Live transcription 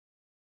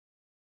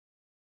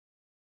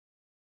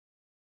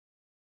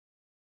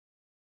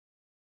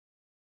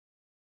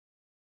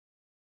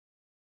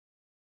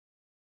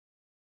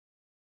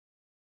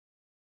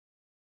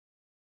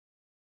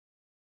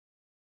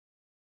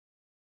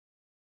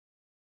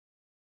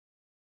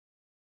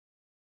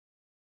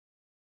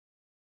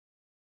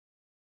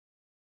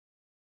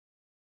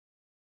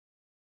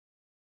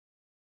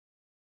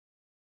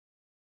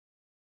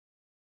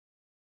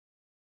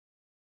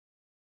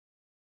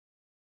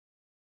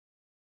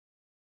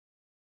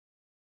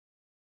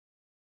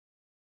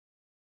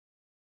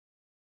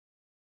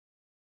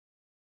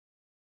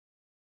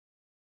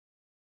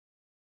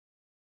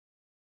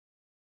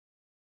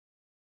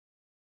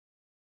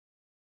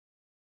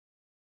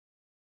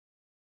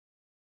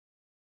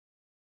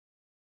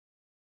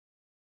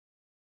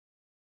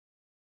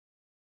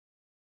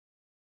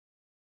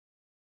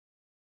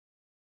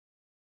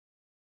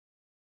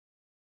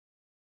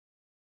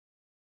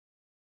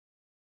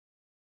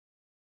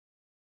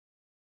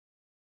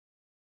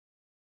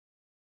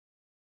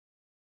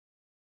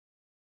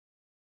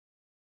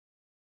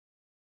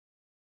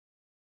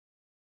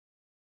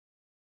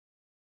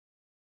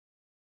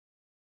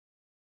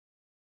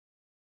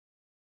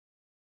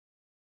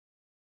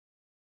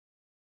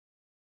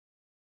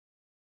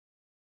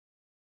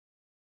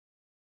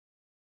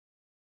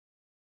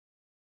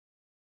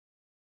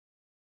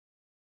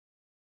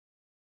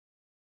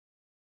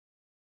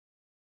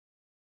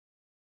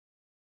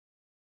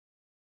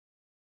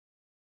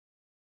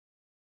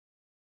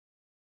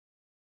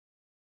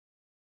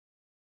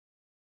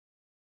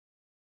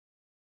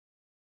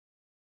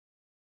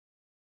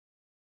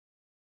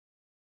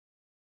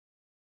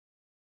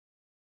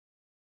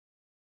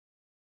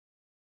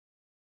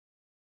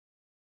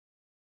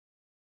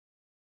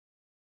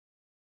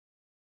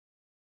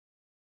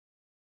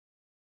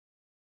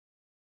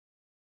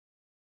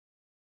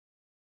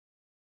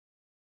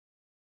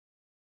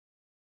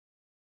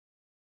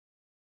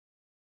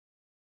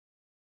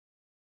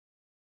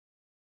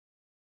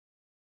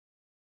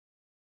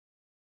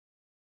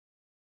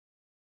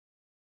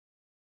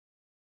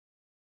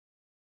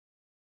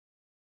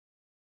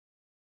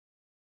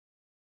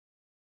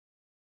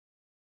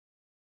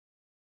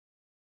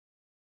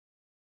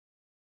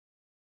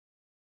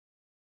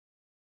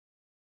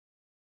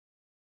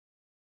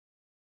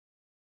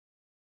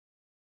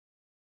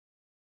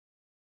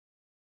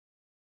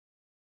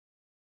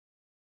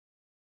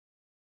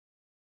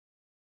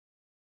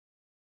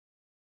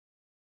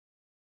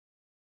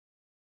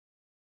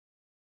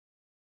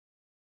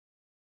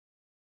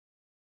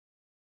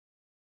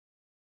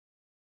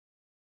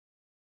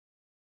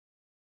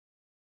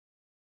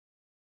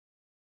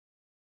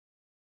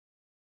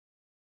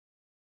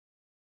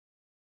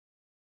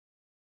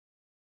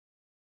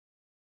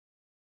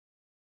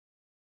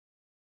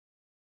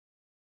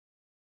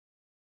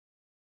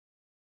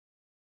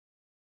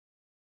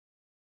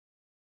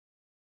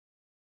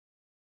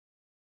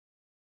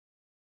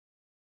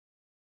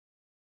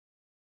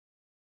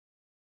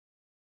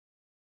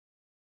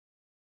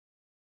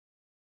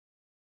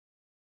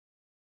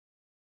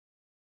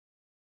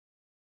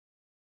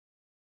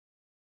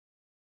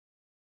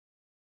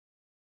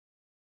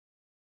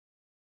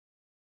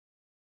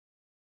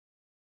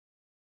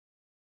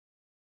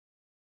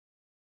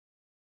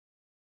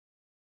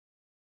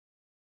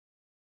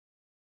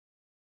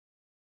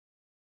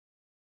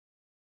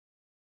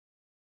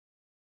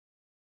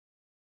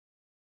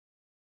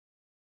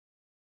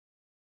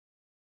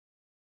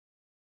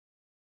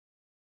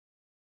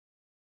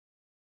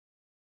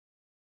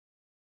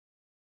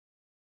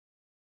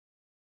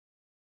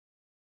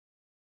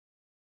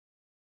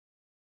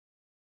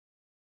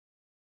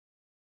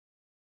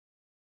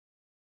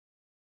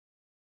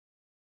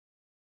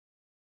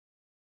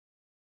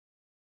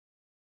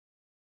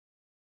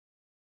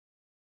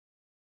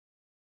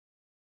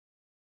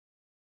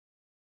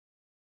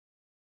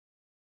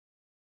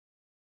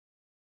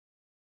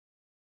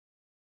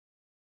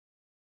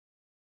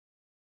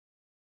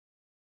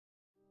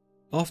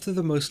After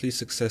the mostly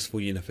successful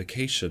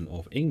unification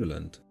of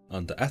England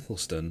under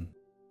Athelstan,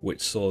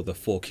 which saw the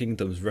four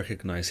kingdoms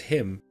recognise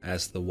him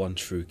as the one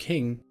true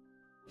king,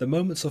 the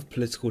moments of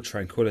political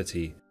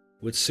tranquility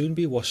would soon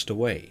be washed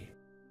away,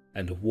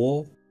 and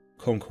war,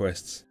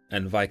 conquests,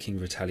 and Viking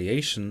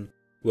retaliation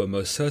were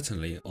most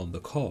certainly on the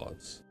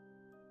cards.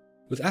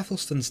 With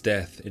Athelstan's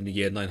death in the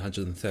year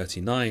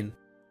 939,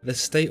 the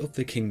state of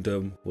the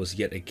kingdom was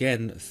yet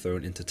again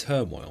thrown into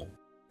turmoil,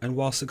 and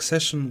while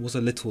succession was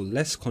a little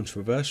less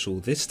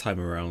controversial this time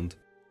around,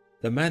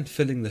 the man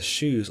filling the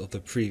shoes of the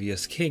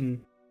previous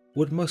king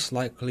would most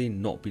likely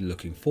not be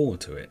looking forward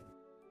to it.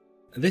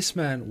 This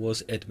man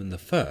was Edmund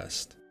I,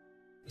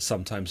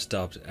 sometimes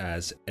dubbed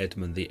as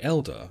Edmund the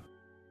Elder,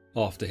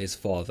 after his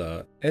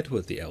father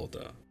Edward the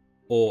Elder,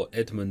 or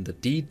Edmund the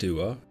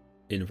Deed-Doer,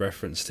 in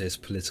reference to his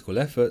political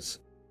efforts,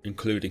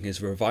 including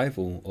his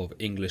revival of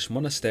English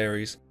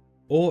monasteries,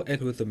 or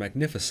Edward the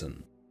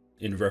Magnificent,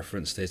 in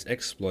reference to his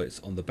exploits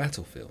on the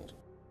battlefield.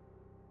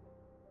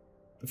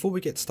 Before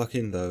we get stuck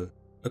in though,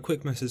 a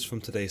quick message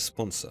from today's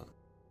sponsor,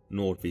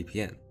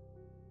 NordVPN.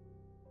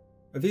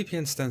 A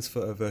VPN stands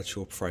for a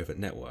virtual private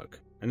network,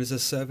 and is a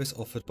service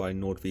offered by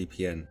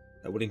NordVPN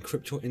that will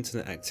encrypt your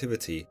internet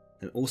activity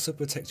and also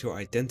protect your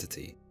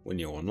identity when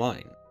you're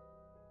online.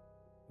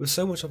 With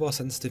so much of our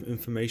sensitive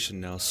information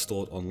now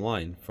stored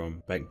online,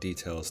 from bank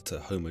details to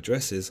home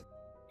addresses,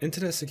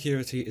 internet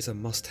security is a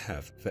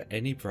must-have for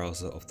any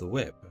browser of the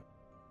web.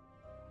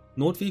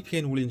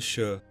 NordVPN will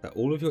ensure that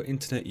all of your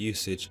internet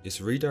usage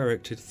is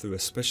redirected through a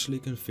specially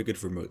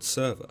configured remote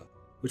server,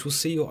 which will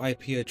see your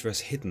IP address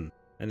hidden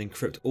and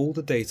encrypt all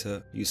the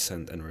data you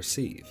send and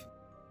receive.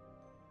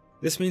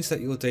 This means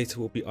that your data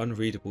will be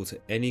unreadable to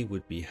any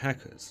would-be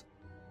hackers,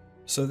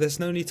 so there's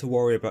no need to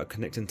worry about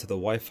connecting to the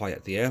Wi-Fi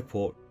at the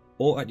airport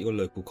or at your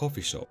local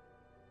coffee shop.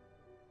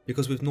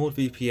 Because with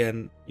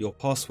NordVPN, your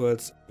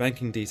passwords,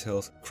 banking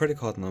details, credit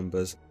card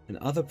numbers, and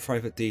other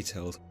private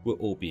details will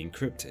all be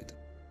encrypted.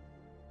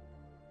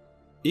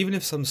 Even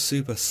if some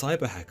super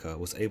cyber hacker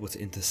was able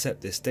to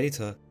intercept this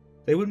data,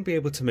 they wouldn't be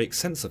able to make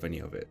sense of any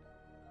of it.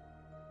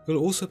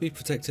 You'll also be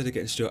protected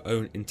against your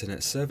own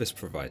internet service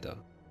provider,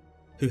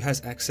 who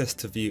has access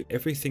to view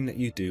everything that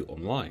you do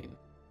online.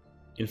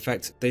 In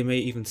fact, they may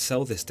even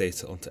sell this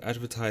data onto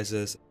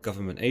advertisers,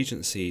 government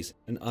agencies,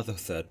 and other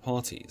third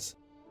parties.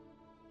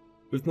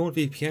 With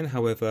NordVPN,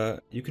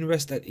 however, you can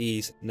rest at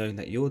ease knowing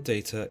that your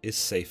data is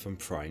safe from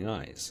prying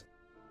eyes.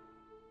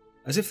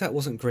 As if that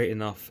wasn't great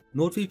enough,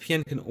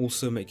 NordVPN can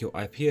also make your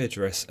IP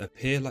address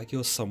appear like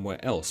you're somewhere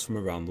else from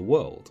around the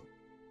world.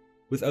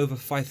 With over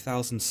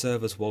 5,000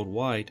 servers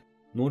worldwide,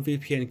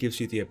 NordVPN gives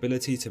you the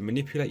ability to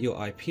manipulate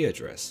your IP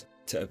address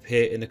to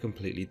appear in a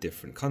completely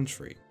different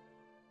country,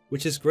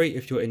 which is great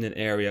if you're in an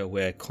area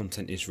where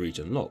content is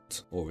region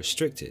locked or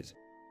restricted,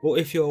 or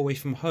if you're away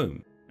from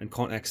home and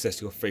can't access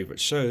your favourite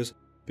shows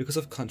because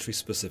of country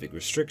specific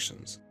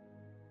restrictions.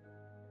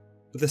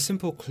 With a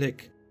simple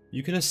click,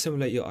 you can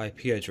assimilate your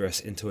IP address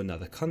into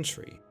another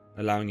country,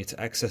 allowing you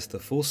to access the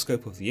full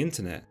scope of the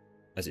internet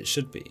as it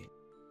should be.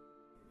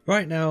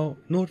 Right now,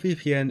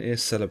 NordVPN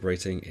is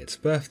celebrating its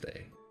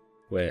birthday,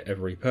 where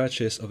every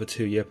purchase of a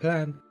 2-year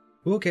plan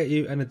will get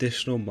you an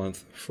additional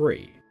month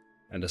free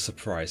and a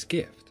surprise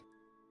gift.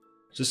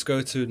 Just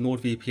go to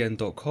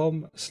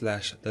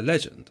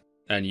nordvpn.com/thelegend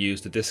and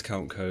use the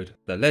discount code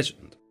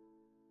THELEGEND.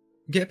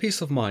 Get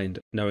peace of mind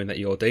knowing that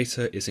your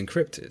data is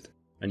encrypted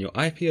and your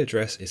IP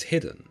address is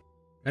hidden,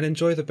 and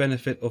enjoy the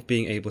benefit of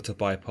being able to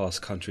bypass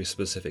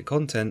country-specific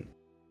content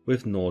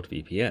with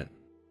NordVPN.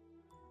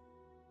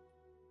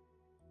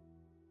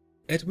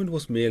 Edmund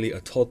was merely a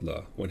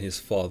toddler when his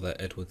father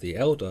Edward the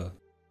Elder,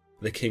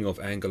 the king of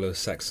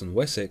Anglo-Saxon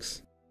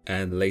Wessex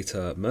and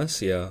later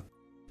Mercia,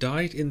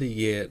 died in the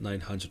year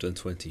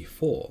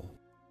 924.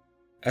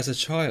 As a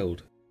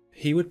child,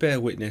 he would bear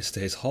witness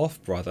to his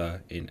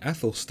half-brother in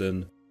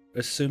Athelstan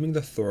assuming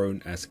the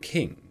throne as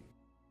king,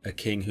 a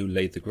king who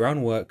laid the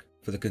groundwork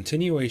for the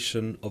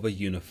continuation of a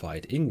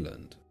unified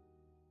England.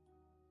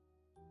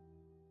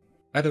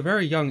 At a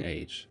very young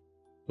age,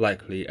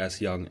 likely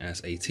as young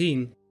as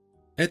 18,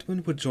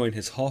 Edmund would join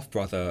his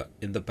half-brother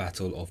in the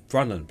Battle of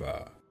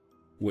Brunanburh,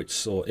 which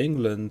saw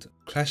England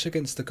clash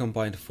against the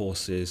combined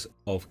forces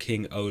of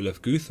King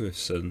Olaf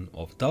Guthrufsson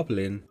of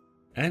Dublin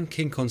and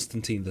King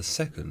Constantine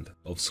II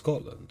of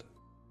Scotland.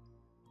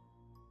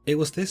 It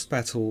was this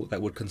battle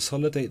that would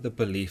consolidate the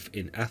belief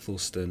in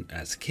Athelstan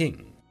as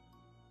king,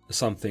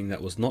 something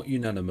that was not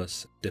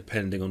unanimous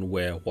depending on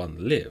where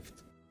one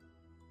lived.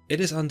 It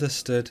is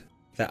understood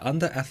that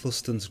under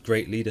Athelstan's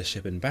great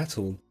leadership in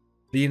battle,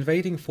 the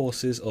invading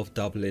forces of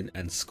Dublin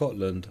and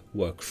Scotland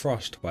were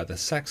crushed by the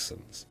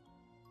Saxons,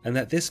 and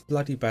that this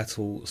bloody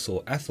battle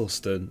saw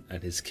Athelstan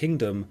and his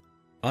kingdom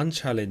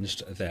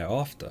unchallenged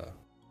thereafter.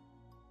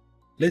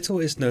 Little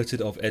is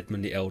noted of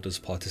Edmund the Elder's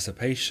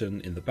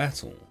participation in the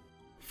battle,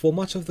 for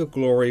much of the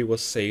glory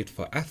was saved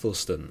for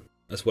Athelstan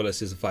as well as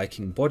his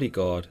Viking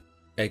bodyguard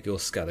Egil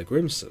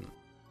Skallagrimsson,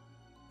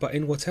 but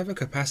in whatever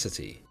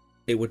capacity,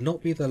 it would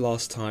not be the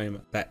last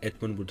time that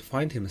Edmund would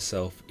find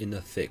himself in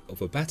the thick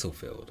of a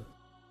battlefield.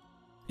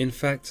 In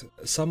fact,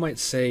 some might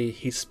say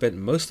he spent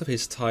most of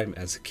his time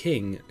as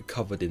king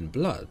covered in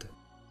blood,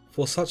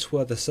 for such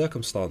were the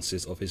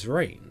circumstances of his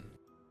reign,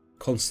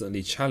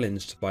 constantly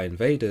challenged by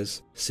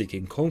invaders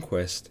seeking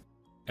conquest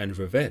and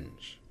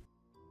revenge.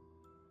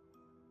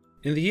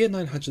 In the year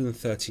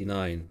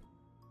 939,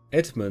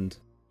 Edmund,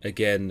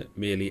 again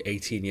merely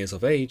 18 years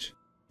of age,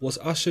 was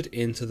ushered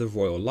into the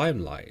royal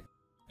limelight,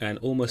 and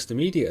almost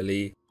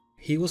immediately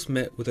he was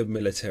met with a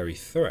military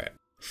threat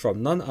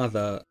from none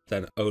other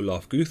than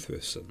Olaf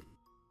Guthrufsson,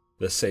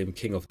 the same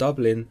king of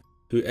Dublin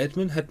who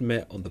Edmund had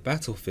met on the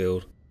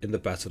battlefield in the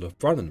Battle of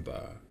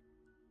Brunanburh.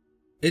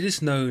 It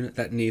is known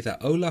that neither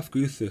Olaf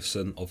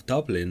Guthrufsson of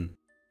Dublin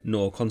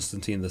nor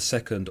Constantine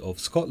II of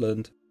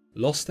Scotland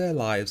lost their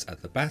lives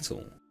at the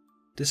battle,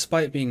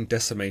 despite being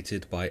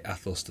decimated by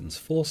Athelstan's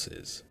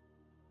forces.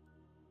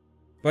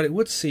 But it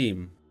would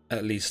seem,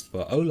 at least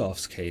for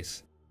Olaf's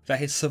case, that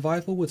his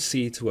survival would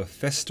see to a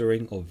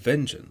festering of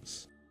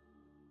vengeance.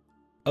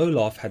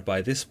 Olaf had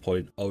by this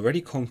point already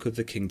conquered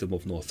the kingdom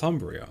of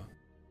Northumbria,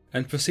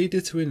 and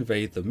proceeded to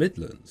invade the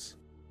Midlands,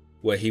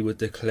 where he would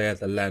declare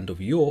the land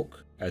of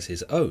York as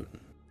his own.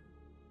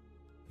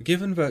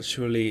 Given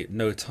virtually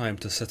no time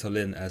to settle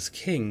in as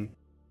king,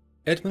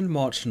 Edmund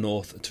marched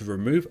north to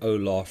remove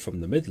Olaf from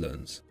the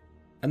Midlands,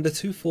 and the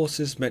two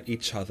forces met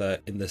each other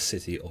in the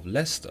city of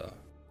Leicester.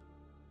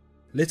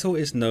 Little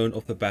is known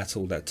of the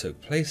battle that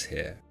took place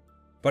here,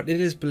 but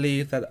it is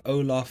believed that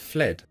Olaf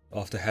fled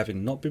after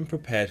having not been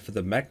prepared for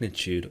the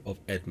magnitude of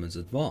Edmund's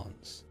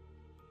advance.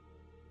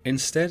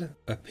 Instead,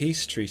 a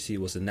peace treaty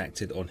was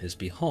enacted on his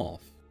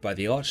behalf by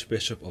the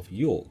Archbishop of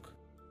York,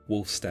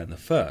 Wulfstan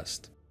I,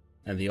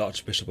 and the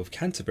Archbishop of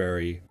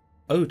Canterbury,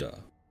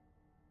 Oda,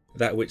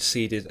 that which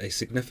ceded a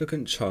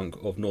significant chunk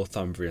of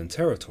Northumbrian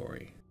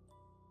territory.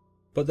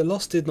 But the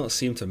loss did not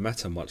seem to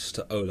matter much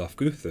to Olaf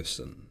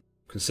Guthrufsson,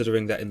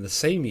 considering that in the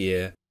same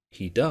year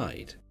he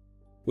died,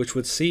 which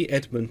would see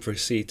Edmund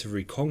proceed to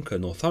reconquer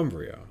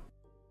Northumbria.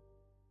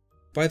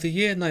 By the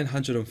year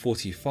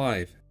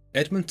 945,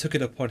 Edmund took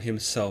it upon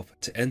himself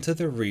to enter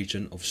the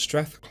region of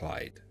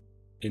Strathclyde,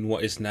 in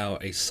what is now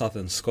a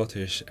southern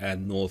Scottish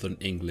and northern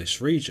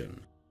English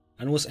region,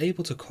 and was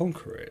able to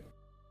conquer it.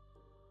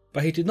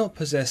 But he did not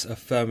possess a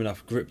firm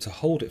enough grip to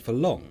hold it for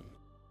long,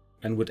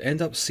 and would end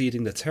up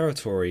ceding the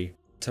territory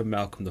to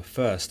Malcolm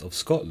I of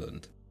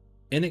Scotland,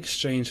 in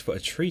exchange for a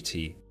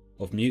treaty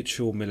of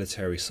mutual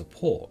military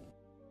support.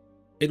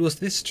 It was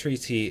this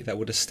treaty that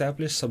would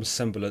establish some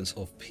semblance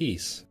of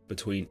peace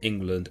between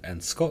England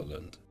and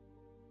Scotland,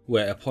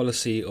 where a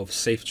policy of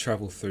safe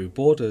travel through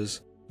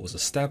borders was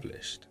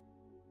established.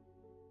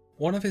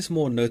 One of his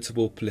more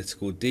notable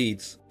political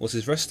deeds was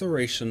his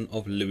restoration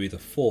of Louis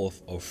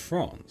IV of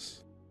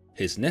France,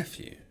 his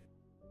nephew.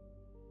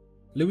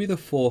 Louis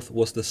IV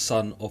was the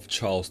son of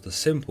Charles the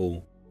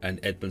Simple and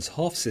Edmund's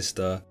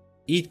half-sister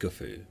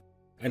Eadgifu,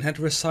 and had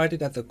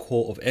resided at the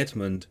court of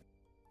Edmund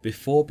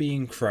before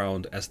being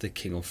crowned as the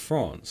King of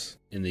France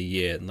in the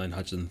year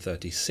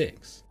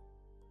 936.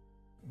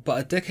 But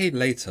a decade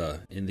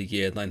later, in the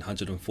year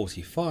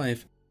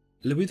 945,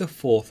 Louis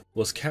IV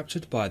was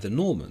captured by the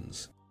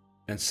Normans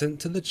and sent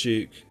to the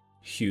Duke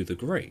Hugh the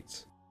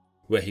Great,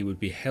 where he would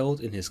be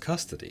held in his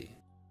custody.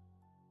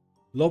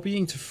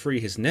 Lobbying to free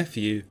his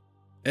nephew,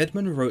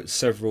 Edmund wrote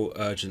several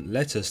urgent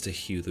letters to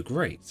Hugh the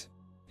Great,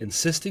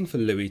 insisting for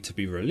Louis to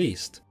be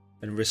released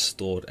and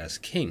restored as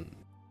king,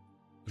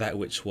 that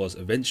which was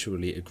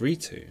eventually agreed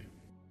to.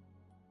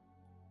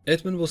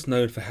 Edmund was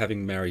known for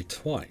having married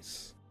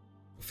twice,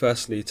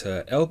 firstly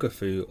to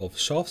Elgifu of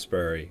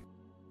Shaftesbury,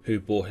 who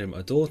bore him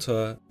a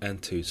daughter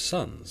and two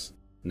sons,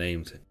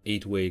 named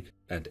Eadwig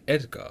and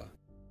Edgar,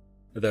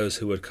 those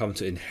who would come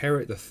to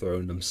inherit the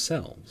throne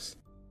themselves.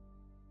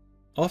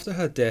 After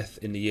her death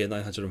in the year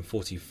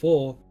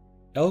 944,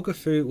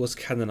 Elgifu was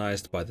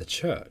canonized by the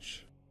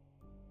church.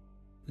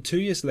 2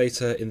 years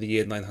later, in the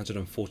year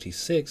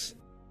 946,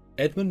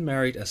 Edmund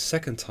married a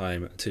second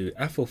time to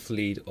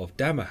Athelfleed of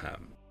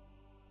Damerham,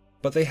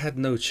 but they had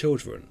no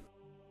children,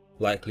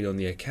 likely on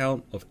the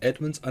account of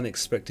Edmund's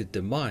unexpected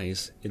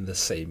demise in the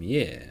same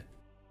year.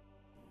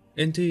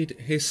 Indeed,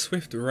 his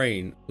swift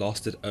reign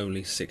lasted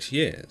only 6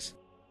 years,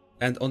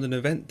 and on an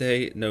event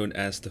day known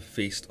as the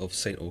Feast of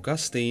St.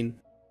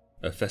 Augustine,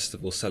 a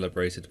festival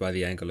celebrated by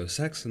the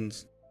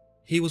Anglo-Saxons,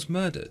 he was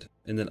murdered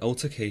in an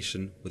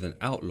altercation with an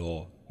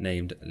outlaw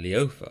named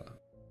Leofa.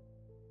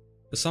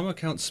 Some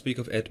accounts speak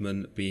of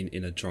Edmund being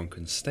in a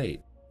drunken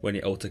state when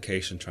the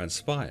altercation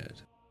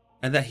transpired,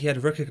 and that he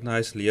had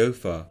recognised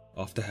Leofa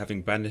after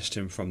having banished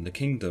him from the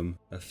kingdom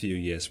a few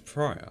years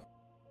prior.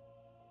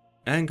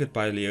 Angered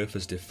by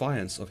Leofa's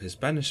defiance of his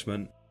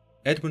banishment,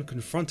 Edmund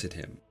confronted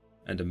him,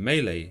 and a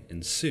melee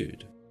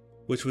ensued,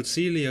 which would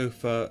see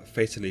Leofa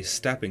fatally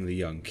stabbing the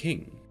young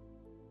king.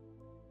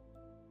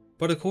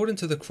 But according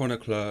to the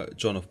chronicler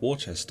John of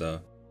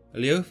Worcester,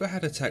 Leofa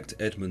had attacked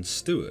Edmund's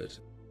steward,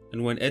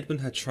 and when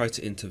Edmund had tried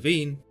to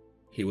intervene,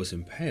 he was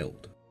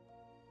impaled.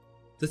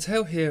 The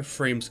tale here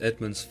frames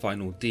Edmund's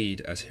final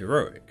deed as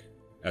heroic,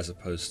 as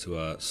opposed to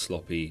a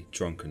sloppy,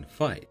 drunken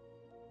fight,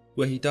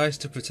 where he dies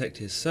to protect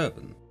his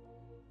servant,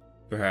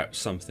 perhaps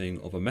something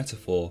of a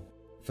metaphor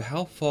for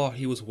how far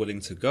he was willing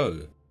to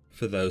go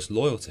for those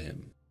loyal to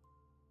him.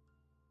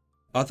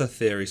 Other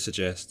theories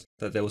suggest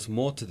that there was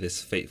more to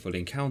this fateful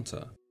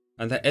encounter,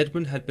 and that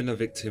Edmund had been a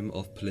victim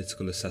of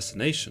political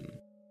assassination,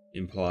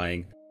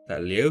 implying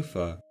that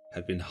Leofa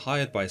had been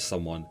hired by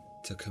someone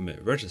to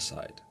commit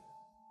regicide.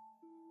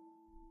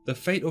 The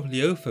fate of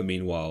Leofa,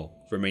 meanwhile,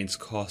 remains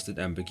cast in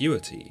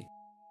ambiguity,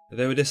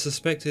 though it is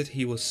suspected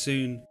he was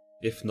soon,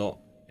 if not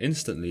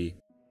instantly,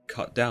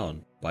 cut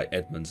down by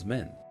Edmund's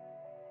men.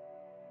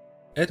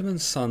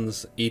 Edmund's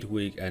sons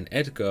Eadwig and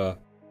Edgar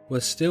were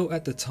still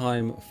at the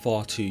time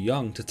far too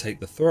young to take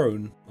the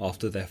throne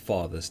after their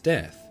father's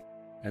death,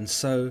 and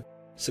so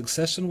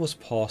succession was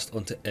passed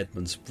on to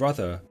Edmund's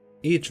brother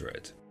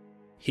Eadred,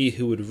 he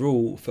who would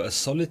rule for a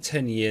solid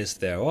 10 years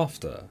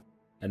thereafter,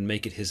 and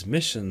make it his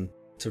mission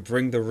to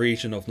bring the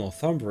region of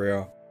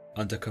Northumbria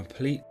under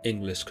complete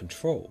English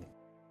control.